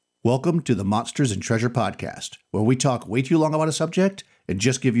Welcome to the Monsters and Treasure Podcast, where we talk way too long about a subject and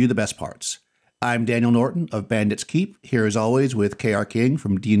just give you the best parts. I'm Daniel Norton of Bandits Keep, here as always with KR King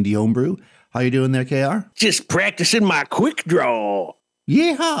from D&D Homebrew. How you doing there, KR? Just practicing my quick draw.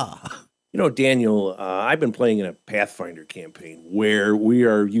 Yeehaw! You know, Daniel, I've been playing in a Pathfinder campaign where we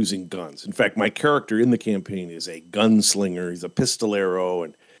are using guns. In fact, my character in the campaign is a gunslinger. He's a pistolero,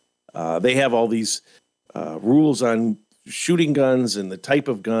 and they have all these rules on shooting guns and the type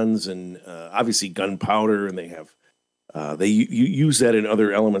of guns, and obviously gunpowder, and they have you use that in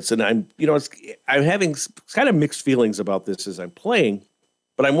other elements. And I'm having kind of mixed feelings about this as I'm playing,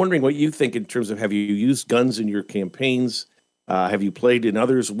 but I'm wondering what you think in terms of, have you used guns in your campaigns? Have you played in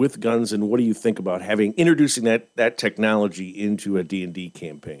others with guns, and what do you think about introducing that technology into a D&D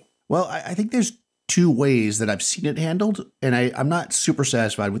campaign? Well, I think there's two ways that I've seen it handled, and I'm not super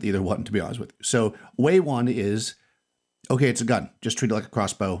satisfied with either one, to be honest with you. So way one is, okay, it's a gun. Just treat it like a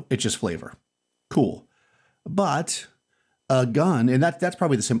crossbow. It's just flavor. Cool. But a gun, and that's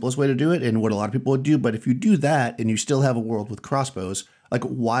probably the simplest way to do it and what a lot of people would do. But if you do that and you still have a world with crossbows, like,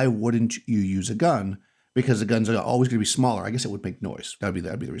 why wouldn't you use a gun? Because the guns are always going to be smaller. I guess it would make noise. That'd be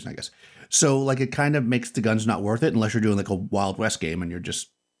the reason, I guess. So, like, it kind of makes the guns not worth it unless you're doing like a Wild West game and you're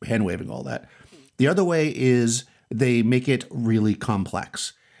just hand waving all that. The other way is they make it really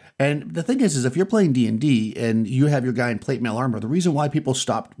complex. And the thing is if you're playing D&D and you have your guy in plate mail armor, the reason why people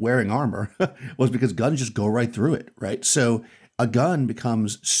stopped wearing armor was because guns just go right through it, right? So a gun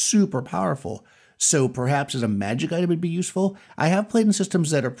becomes super powerful. So perhaps as a magic item, it'd be useful. I have played in systems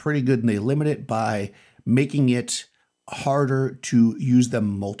that are pretty good, and they limit it by making it harder to use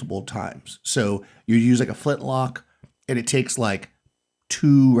them multiple times. So you use like a flintlock, and it takes like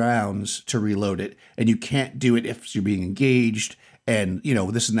 2 rounds to reload it, and you can't do it if you're being engaged, and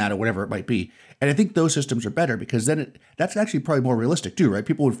this and that or whatever it might be. And I think those systems are better because then that's actually probably more realistic too, right?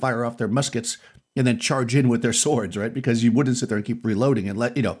 People would fire off their muskets and then charge in with their swords, right? Because you wouldn't sit there and keep reloading and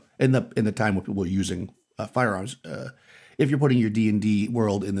let in the time when people were using firearms. If you're putting your D&D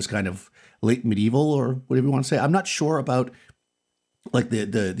world in this kind of late medieval or whatever you want to say, I'm not sure about like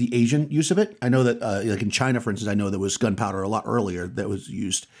the Asian use of it. I know that like in China, for instance, I know there was gunpowder a lot earlier that was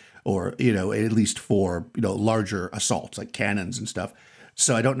used, or at least for larger assaults like cannons and stuff.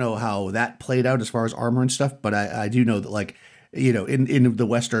 So I don't know how that played out as far as armor and stuff, but I do know that, like, in the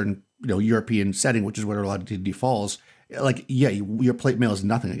Western European setting, which is where a lot of D&D falls, like, yeah, your plate mail is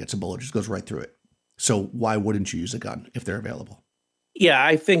nothing against a bullet; it just goes right through it. So why wouldn't you use a gun if they're available? Yeah,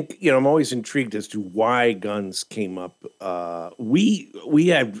 I think, I'm always intrigued as to why guns came up. We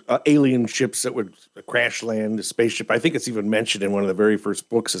had alien ships that would crash land, a spaceship. I think it's even mentioned in one of the very first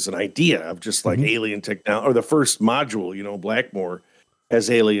books as an idea of just like alien technology, or the first module, Blackmore has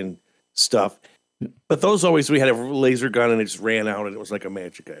alien stuff. But those always, we had a laser gun and it just ran out and it was like a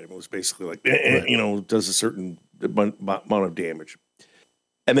magic item. It was basically like, does a certain amount of damage.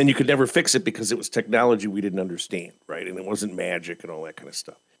 And then you could never fix it because it was technology we didn't understand, right? And it wasn't magic and all that kind of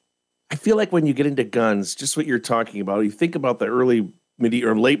stuff. I feel like when you get into guns, just what you're talking about, you think about the early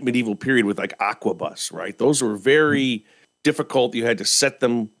or late medieval period with like arquebus, right? Those were very difficult. You had to set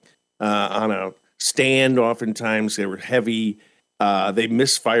them on a stand oftentimes. They were heavy. They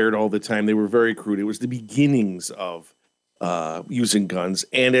misfired all the time. They were very crude. It was the beginnings of using guns.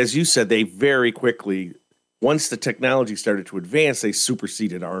 And as you said, they very quickly, once the technology started to advance, they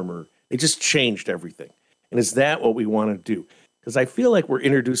superseded armor. They just changed everything. And is that what we want to do? Because I feel like we're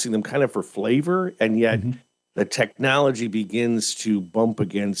introducing them kind of for flavor, and yet the technology begins to bump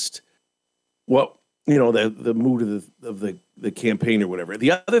against what, the mood of the campaign or whatever.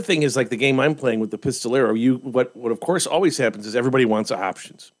 The other thing is, like the game I'm playing with the Pistolero, what of course always happens is everybody wants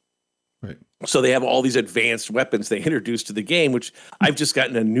options. Right. So they have all these advanced weapons they introduce to the game, which I've just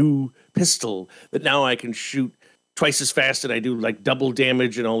gotten a new pistol that now I can shoot twice as fast and I do like double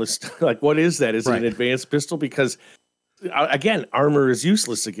damage and all this. Like, what is that? Is it an advanced pistol? Because again, armor is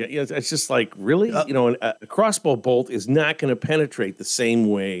useless again. It's just like, really? A crossbow bolt is not going to penetrate the same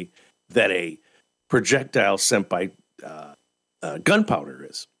way that a projectile sent by gunpowder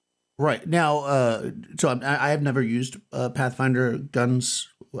is. Right. Now, so I have never used Pathfinder guns.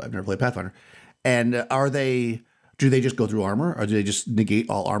 I've never played Pathfinder. And do they just go through armor, or do they just negate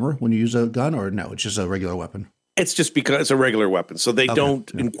all armor when you use a gun, or no, it's just a regular weapon? It's just because it's a regular weapon. So they don't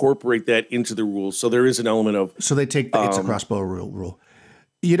incorporate that into the rules. So there is an element of... So they take it's a crossbow rule.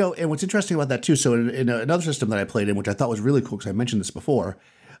 And what's interesting about that too, so in another system that I played in, which I thought was really cool because I mentioned this before,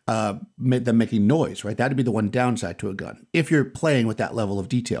 them making noise, right? That'd be the one downside to a gun. If you're playing with that level of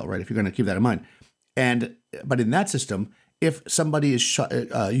detail, right? If you're going to keep that in mind. But in that system, if somebody is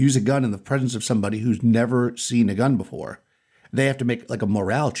use a gun in the presence of somebody who's never seen a gun before, they have to make like a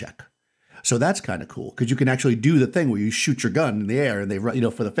morale check. So that's kind of cool because you can actually do the thing where you shoot your gun in the air and they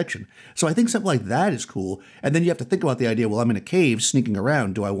run, for the fiction. So I think something like that is cool. And then you have to think about the idea, well, I'm in a cave sneaking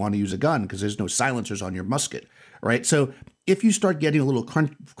around. Do I want to use a gun? Because there's no silencers on your musket, right? So if you start getting a little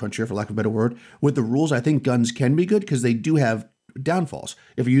crunchier, for lack of a better word, with the rules, I think guns can be good because they do have downfalls.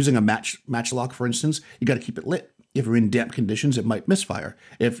 If you're using a matchlock, for instance, you got to keep it lit. If you're in damp conditions, it might misfire.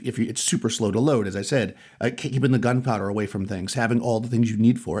 It's super slow to load, as I said, keeping the gunpowder away from things, having all the things you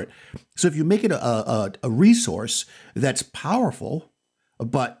need for it. So if you make it a resource that's powerful,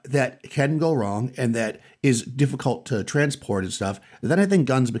 but that can go wrong and that is difficult to transport and stuff, then I think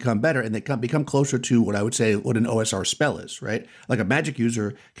guns become better and they become closer to what I would say what an OSR spell is, right? Like a magic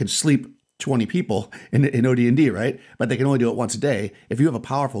user can sleep 20 people in OD&D, right? But they can only do it once a day. If you have a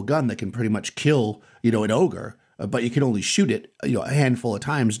powerful gun that can pretty much kill, an ogre, but you can only shoot it, a handful of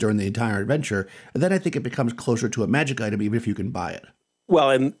times during the entire adventure, then I think it becomes closer to a magic item, even if you can buy it.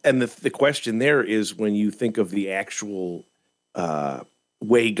 Well, and the question there is when you think of the actual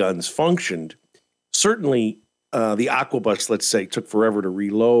way guns functioned, certainly the Aquabus, let's say, took forever to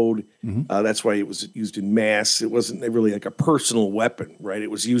reload. Mm-hmm. That's why it was used in mass. It wasn't really like a personal weapon, right?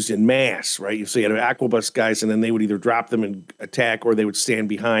 It was used in mass, right? So you had Aquabus guys, and then they would either drop them and attack, or they would stand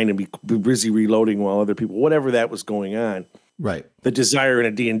behind and be busy reloading while other people, whatever that was going on. Right. The desire in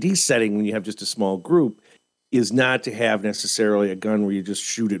a D&D setting, when you have just a small group, is not to have necessarily a gun where you just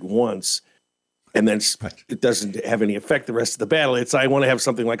shoot it once and then it doesn't have any effect the rest of the battle. It's I want to have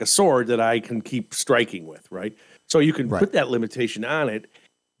something like a sword that I can keep striking with, right? So you can put that limitation on it,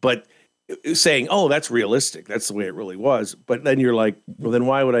 but saying, oh, that's realistic. That's the way it really was. But then you're like, well, then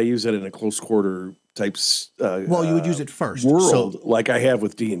why would I use it in a close quarter types? Well, you would use it first. World, like I have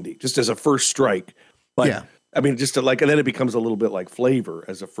with D&D, just as a first strike. Like, yeah. I mean, just to and then it becomes a little bit like flavor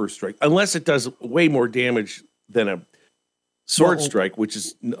as a first strike, unless it does way more damage than a sword strike, which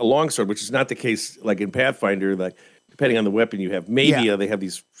is a long sword, which is not the case like in Pathfinder. Like depending on the weapon you have, maybe they have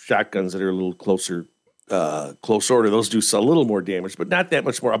these shotguns that are a little closer, close order. Those do a little more damage, but not that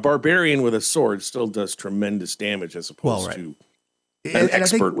much more. A barbarian with a sword still does tremendous damage as opposed to an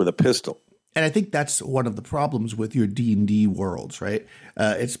expert with a pistol. And I think that's one of the problems with your D&D worlds, right?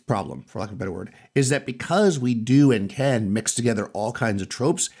 It's problem, for lack of a better word, is that because we do and can mix together all kinds of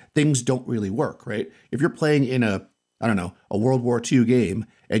tropes, things don't really work, right? If you're playing in a World War II game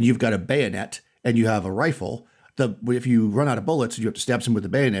and you've got a bayonet and you have a rifle, if you run out of bullets and you have to stab someone with the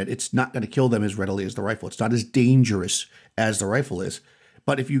bayonet, it's not going to kill them as readily as the rifle. It's not as dangerous as the rifle is.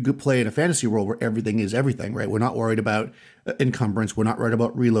 But if you play in a fantasy world where everything is everything, right? We're not worried about encumbrance. We're not worried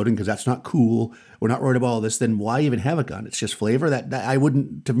about reloading because that's not cool. We're not worried about all this. Then why even have a gun? It's just flavor. That I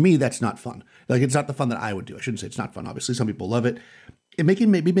wouldn't. To me, that's not fun. Like it's not the fun that I would do. I shouldn't say it's not fun. Obviously, some people love it. Maybe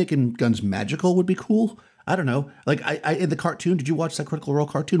making guns magical would be cool. I don't know. Like I in the cartoon, did you watch that Critical Role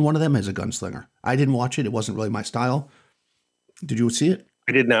cartoon? One of them has a gunslinger. I didn't watch it. It wasn't really my style. Did you see it?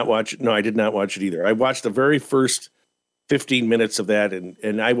 I did not watch it. No, I did not watch it either. I watched the very first 15 minutes of that,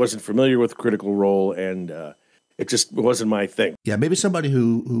 and I wasn't familiar with Critical Role, and it just wasn't my thing. Yeah, maybe somebody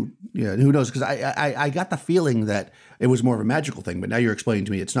who knows, because I got the feeling that it was more of a magical thing, but now you're explaining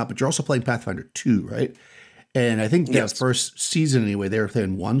to me it's not. But you're also playing Pathfinder 2, right? And I think the first season anyway, they were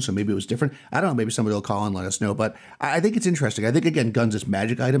playing 1, so maybe it was different. I don't know, maybe somebody will call and let us know, but I think it's interesting. I think, again, guns as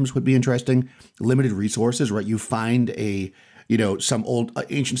magic items would be interesting. Limited resources, right? You find some old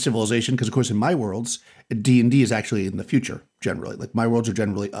ancient civilization, because of course in my worlds, D&D is actually in the future generally. Like my worlds are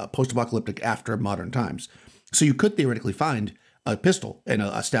generally post-apocalyptic after modern times. So you could theoretically find a pistol and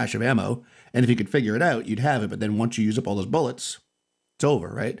a stash of ammo, and if you could figure it out, you'd have it. But then once you use up all those bullets, it's over,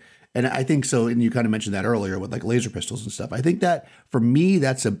 right? And I think so, and you kind of mentioned that earlier with like laser pistols and stuff. I think that for me,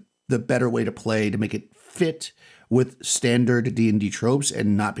 that's the better way to play to make it fit with standard D&D tropes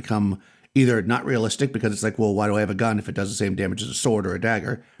and not become either not realistic because it's like, well, why do I have a gun if it does the same damage as a sword or a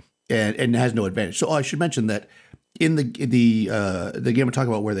dagger, and has no advantage? So I should mention that in the game we're talking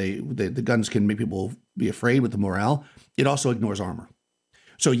about where the guns can make people be afraid with the morale, it also ignores armor.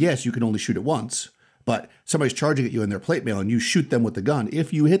 So yes, you can only shoot it once, but somebody's charging at you in their plate mail and you shoot them with the gun.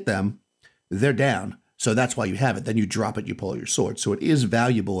 If you hit them, they're down. So that's why you have it. Then you drop it, you pull out your sword. So it is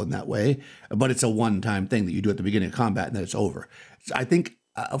valuable in that way, but it's a one-time thing that you do at the beginning of combat and then it's over. So I think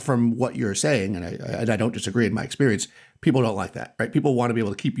from what you're saying, and I don't disagree in my experience, people don't like that, right? People want to be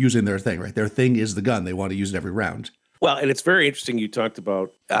able to keep using their thing, right? Their thing is the gun. They want to use it every round. Well, and it's very interesting you talked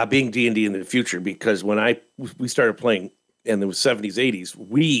about being D&D in the future, because when we started playing in the 70s, 80s,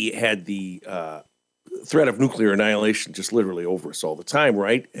 we had the threat of nuclear annihilation just literally over us all the time,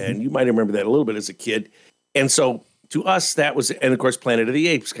 right? And you might remember that a little bit as a kid. And so to us, that was, and of course, Planet of the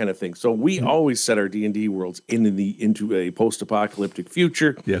Apes kind of thing. So we always set our D&D worlds into a post-apocalyptic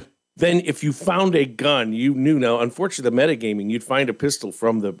future. Yeah. Then if you found a gun, you knew. Now, unfortunately, the metagaming, you'd find a pistol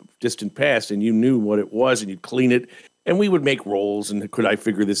from the distant past and you knew what it was and you'd clean it. And we would make rolls and could I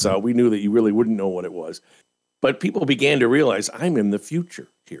figure this out? We knew that you really wouldn't know what it was. But people began to realize I'm in the future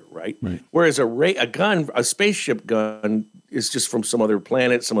here, right? Whereas a gun, a spaceship gun is just from some other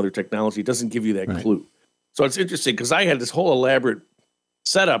planet, some other technology. It doesn't give you that clue. So it's interesting because I had this whole elaborate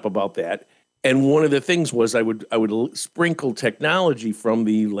setup about that. And one of the things was I would sprinkle technology from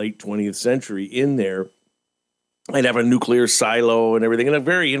the late 20th century in there. I'd have a nuclear silo and everything. And I'm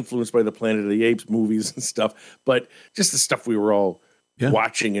very influenced by the Planet of the Apes movies and stuff, but just the stuff we were all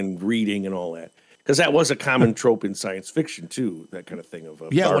watching and reading and all that. Because that was a common trope in science fiction too, that kind of thing of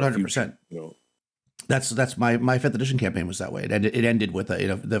 100%. That's my 5th edition campaign was that way. It ended with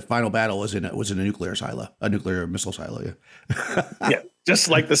the final battle was in a nuclear silo, a nuclear missile silo. Yeah, just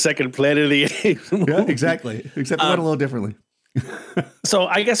like the second Planet of the Apes movie. Yeah, exactly. Except it went a little differently. So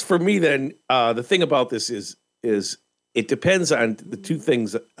I guess for me then, the thing about this is it depends on the two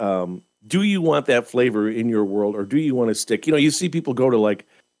things. Do you want that flavor in your world, or do you want to stick? You see people go to like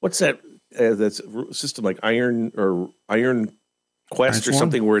what's that? That's system like Iron Quest or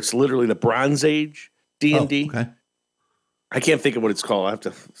something where it's literally the Bronze Age D&D. Okay. I can't think of what it's called. I have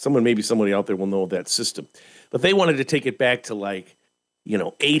to. Somebody out there will know that system. But they wanted to take it back to like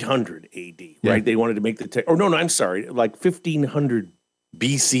 800 AD, right? They wanted to make I'm sorry, like 1500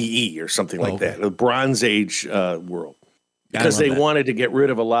 BCE or something like that, the Bronze Age world, because they wanted to get rid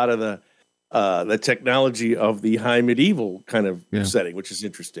of a lot of the technology of the high medieval kind of setting, which is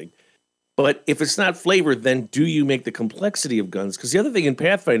interesting. But if it's not flavored, then do you make the complexity of guns? Because the other thing in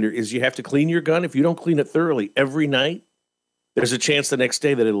Pathfinder is you have to clean your gun. If you don't clean it thoroughly every night, there's a chance the next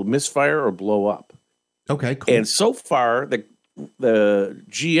day that it'll misfire or blow up. Okay, cool. And so far, the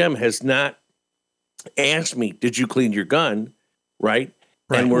GM has not asked me, did you clean your gun? Right.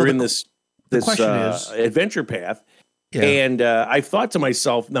 And we're in this adventure path. Yeah. And I thought to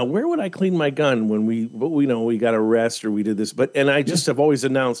myself, now where would I clean my gun when we got a rest or we did this? And I just have always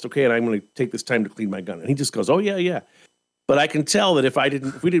announced, okay, and I'm going to take this time to clean my gun. And he just goes, oh yeah. But I can tell that if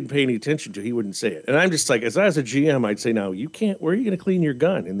we didn't pay any attention to it, he wouldn't say it. And I'm just like, as a GM, I'd say, now you can't. Where are you going to clean your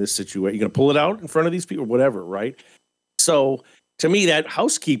gun in this situation? You're going to pull it out in front of these people, whatever, right? So to me, that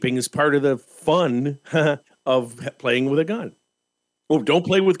housekeeping is part of the fun of playing with a gun. Oh, don't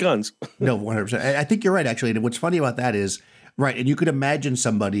play with guns. No, 100%. I think you're right, actually. And what's funny about that is, right, and you could imagine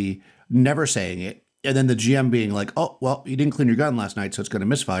somebody never saying it, and then the GM being like, oh, well, you didn't clean your gun last night, so it's going to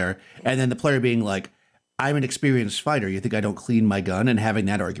misfire. And then the player being like, I'm an experienced fighter. You think I don't clean my gun? And having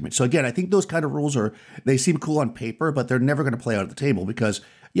that argument. So again, I think those kind of rules they seem cool on paper, but they're never going to play out at the table because,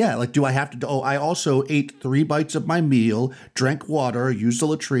 do I have to, I also ate 3 bites of my meal, drank water, used a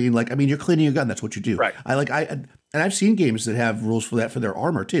latrine. You're cleaning your gun. That's what you do. Right. And I've seen games that have rules for that for their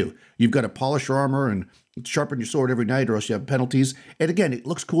armor too. You've got to polish your armor and sharpen your sword every night or else you have penalties. And again, it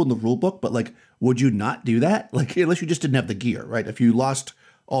looks cool in the rule book, but would you not do that? Unless you just didn't have the gear, right? If you lost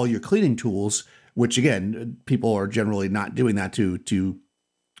all your cleaning tools, which again, people are generally not doing that to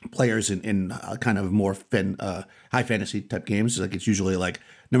players in kind of more high fantasy type games. It's usually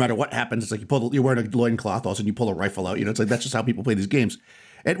no matter what happens, it's you're wearing a loincloth, all of a sudden you pull a rifle out. It's that's just how people play these games.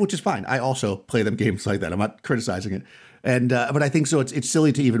 And which is fine. I also play them games like that. I'm not criticizing it. And but I think so. It's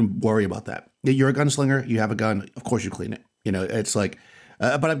silly to even worry about that. You're a gunslinger. You have a gun. Of course you clean it. It's like.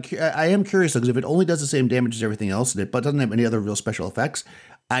 But I am curious because if it only does the same damage as everything else, but doesn't have any other real special effects,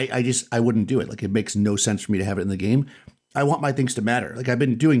 I wouldn't do it. It makes no sense for me to have it in the game. I want my things to matter. I've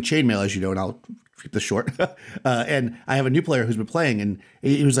been doing chainmail, as you know, and I'll keep this short. And I have a new player who's been playing, and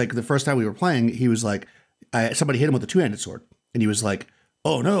he was like, the first time we were playing, he was like, somebody hit him with a 2-handed sword, and he was like,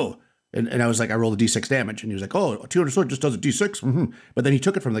 oh no. And I was like, I rolled a d6 damage. And he was like, oh, a 200 sword just does a d6. Mm-hmm. But then he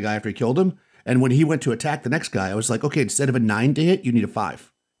took it from the guy after he killed him. And when he went to attack the next guy, I was like, okay, instead of a 9 to hit, you need a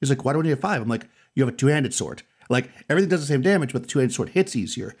 5. He's like, why do I need a 5? I'm like, you have a 2-handed sword. Everything does the same damage, but the 2-handed sword hits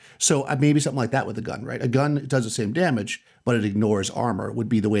easier. So maybe something like that with a gun, right? A gun does the same damage, but it ignores armor would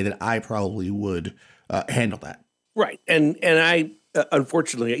be the way that I probably would handle that. Right. And I,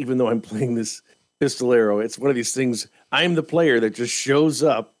 unfortunately, even though I'm playing this Pistolero, it's one of these things. I'm the player that just shows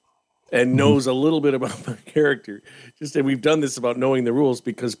up and knows a little bit about my character. And we've done this about knowing the rules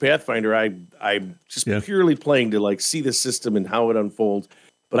because Pathfinder, I'm just purely playing to see the system and how it unfolds,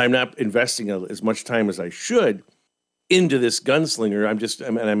 but I'm not investing as much time as I should into this gunslinger.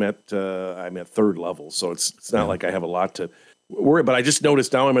 I'm at 3rd level, so it's not like I have a lot to worry. But I just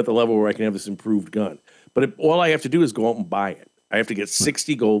noticed now I'm at the level where I can have this improved gun. But all I have to do is go out and buy it. I have to get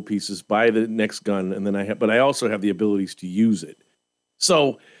 60 gold pieces, buy the next gun, and then I also have the abilities to use it.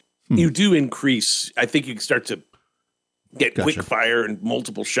 So you do increase. I think you can start to get quick fire and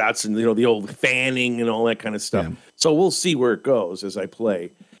multiple shots, and the old fanning and all that kind of stuff. Yeah. So we'll see where it goes as I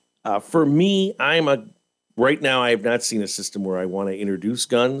play. For me, right now I have not seen a system where I want to introduce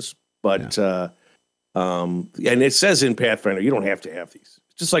guns, but and it says in Pathfinder you don't have to have these.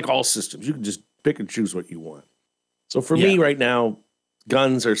 It's just like all systems, you can just pick and choose what you want. So for me right now,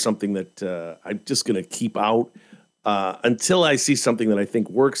 guns are something that I'm just going to keep out until I see something that I think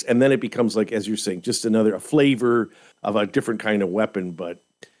works, and then it becomes like, as you're saying, just a flavor of a different kind of weapon, but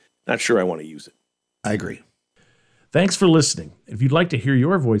not sure I want to use it. I agree. Thanks for listening. If you'd like to hear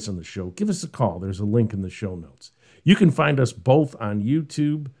your voice on the show, give us a call. There's a link in the show notes. You can find us both on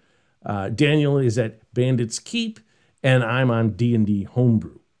YouTube. Daniel is at Bandits Keep, and I'm on D&D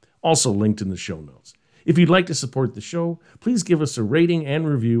Homebrew, also linked in the show notes. If you'd like to support the show, please give us a rating and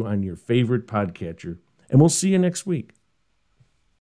review on your favorite podcatcher, and we'll see you next week.